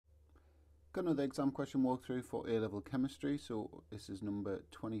Got another exam question walkthrough for A-level chemistry. So this is number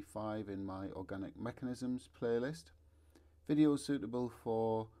 25 in my organic mechanisms playlist. Video suitable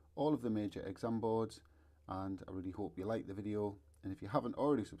for all of the major exam boards, and I really hope you like the video. And if you haven't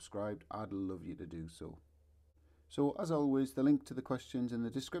already subscribed, I'd love you to do so. So as always, the link to the questions in the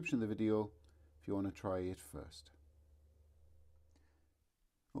description of the video if you want to try it first.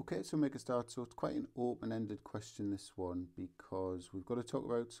 Okay, so make a start. So it's quite an open-ended question, this one, because we've got to talk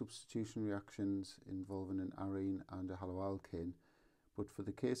about substitution reactions involving an arene and a haloalkane. But for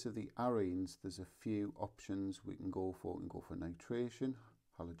the case of the arenes, there's a few options we can go for. We can go for nitration,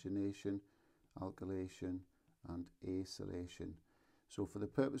 halogenation, alkylation, and acylation. So for the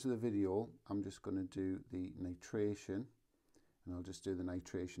purpose of the video, I'm just going to do the nitration, and I'll just do the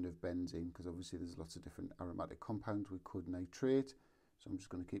nitration of benzene, because obviously there's lots of different aromatic compounds we could nitrate. So I'm just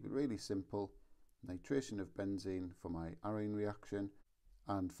going to keep it really simple. Nitration of benzene for my arene reaction.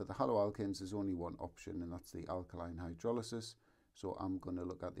 And for the haloalkanes, there's only one option, and that's the alkaline hydrolysis. So I'm going to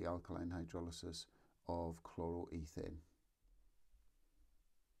look at the alkaline hydrolysis of chloroethane.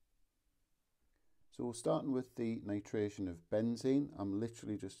 So starting with the nitration of benzene, I'm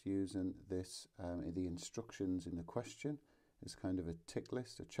literally just using this, the instructions in the question. It's kind of a tick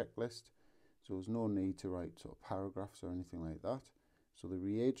list, a checklist. So there's no need to write sort of paragraphs or anything like that. So the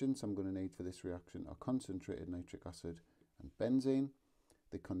reagents I'm going to need for this reaction are concentrated nitric acid and benzene.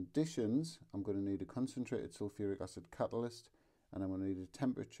 The conditions, I'm going to need a concentrated sulfuric acid catalyst, and I'm going to need a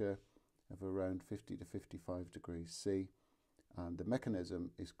temperature of around 50 to 55 degrees C. And the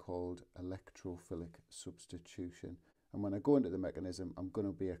mechanism is called electrophilic substitution. And when I go into the mechanism, I'm going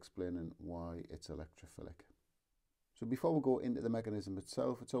to be explaining why it's electrophilic. So before we go into the mechanism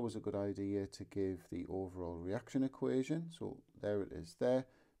itself, it's always a good idea to give the overall reaction equation. So there it is there.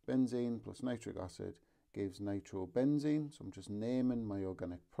 Benzene plus nitric acid gives nitrobenzene. So I'm just naming my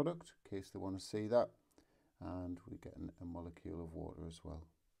organic product in case they want to see that. And we get a molecule of water as well.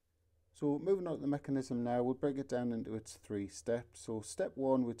 So moving on to the mechanism now, we'll break it down into its 3 steps. So step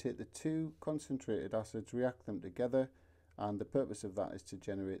 1, we take the 2 concentrated acids, react them together. And the purpose of that is to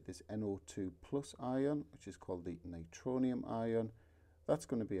generate this NO2 plus ion, which is called the nitronium ion. That's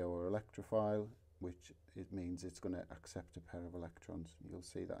going to be our electrophile, which it means it's going to accept a pair of electrons. You'll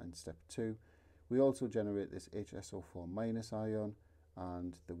see that in step 2. We also generate this HSO4 minus ion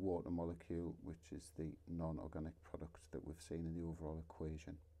and the water molecule, which is the non-organic product that we've seen in the overall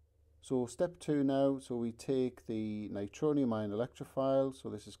equation. So step 2 now, so we take the nitronium ion electrophile. So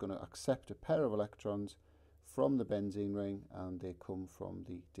this is going to accept a pair of electrons from the benzene ring, and they come from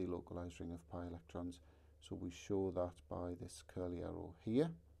the delocalized ring of pi electrons. So we show that by this curly arrow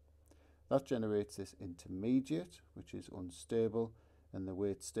here. That generates this intermediate, which is unstable, and the way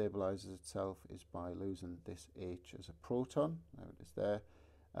it stabilizes itself is by losing this H as a proton. There it is there.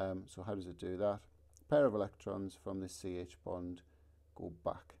 So how does it do that? A pair of electrons from this CH bond go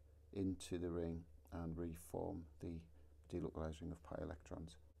back into the ring and reform the delocalized ring of pi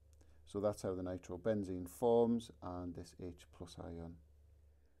electrons. So that's how the nitrobenzene forms, and this H plus ion.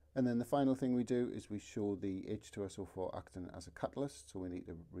 And then the final thing we do is we show the H2SO4 acting as a catalyst, so we need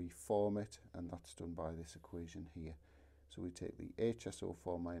to reform it, and that's done by this equation here. So we take the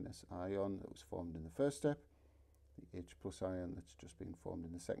HSO4 minus ion that was formed in the first step, the H plus ion that's just been formed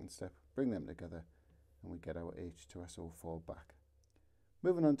in the second step, bring them together, and we get our H2SO4 back.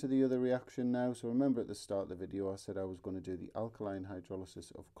 Moving on to the other reaction now. So remember at the start of the video I said I was going to do the alkaline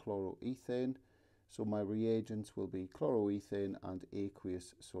hydrolysis of chloroethane. So my reagents will be chloroethane and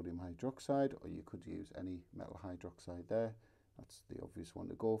aqueous sodium hydroxide, or you could use any metal hydroxide there. That's the obvious one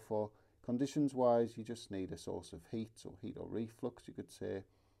to go for. Conditions wise, you just need a source of heat, so heat or reflux you could say.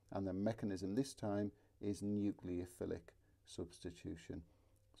 And the mechanism this time is nucleophilic substitution.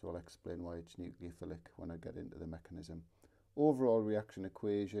 So I'll explain why it's nucleophilic when I get into the mechanism. Overall reaction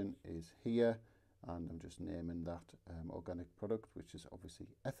equation is here, and I'm just naming that organic product, which is obviously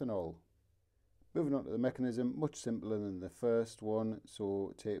ethanol. Moving on to the mechanism, much simpler than the first one.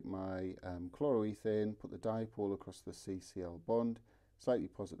 So take my chloroethane, put the dipole across the CCl bond, slightly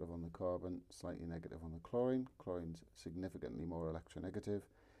positive on the carbon, slightly negative on the chlorine. Chlorine's significantly more electronegative.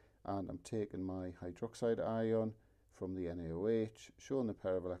 And I'm taking my hydroxide ion from the NaOH, showing the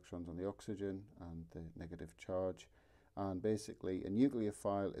pair of electrons on the oxygen and the negative charge. And basically a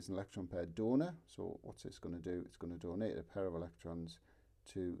nucleophile is an electron pair donor. So what's this going to do? It's going to donate a pair of electrons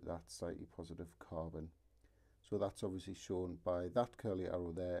to that slightly positive carbon. So that's obviously shown by that curly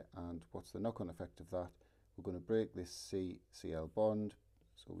arrow there. And what's the knock-on effect of that? We're going to break this CCl bond.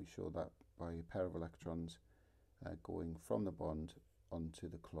 So we show that by a pair of electrons going from the bond onto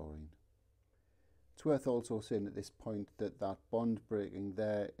the chlorine. It's worth also saying at this point that that bond breaking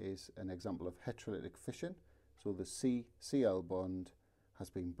there is an example of heterolytic fission. So the C-Cl bond has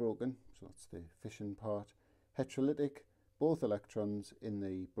been broken, so that's the fission part. Heterolytic, both electrons in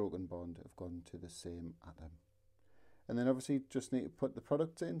the broken bond have gone to the same atom. And then obviously just need to put the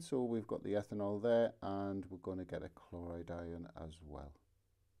products in. So we've got the ethanol there, and we're going to get a chloride ion as well.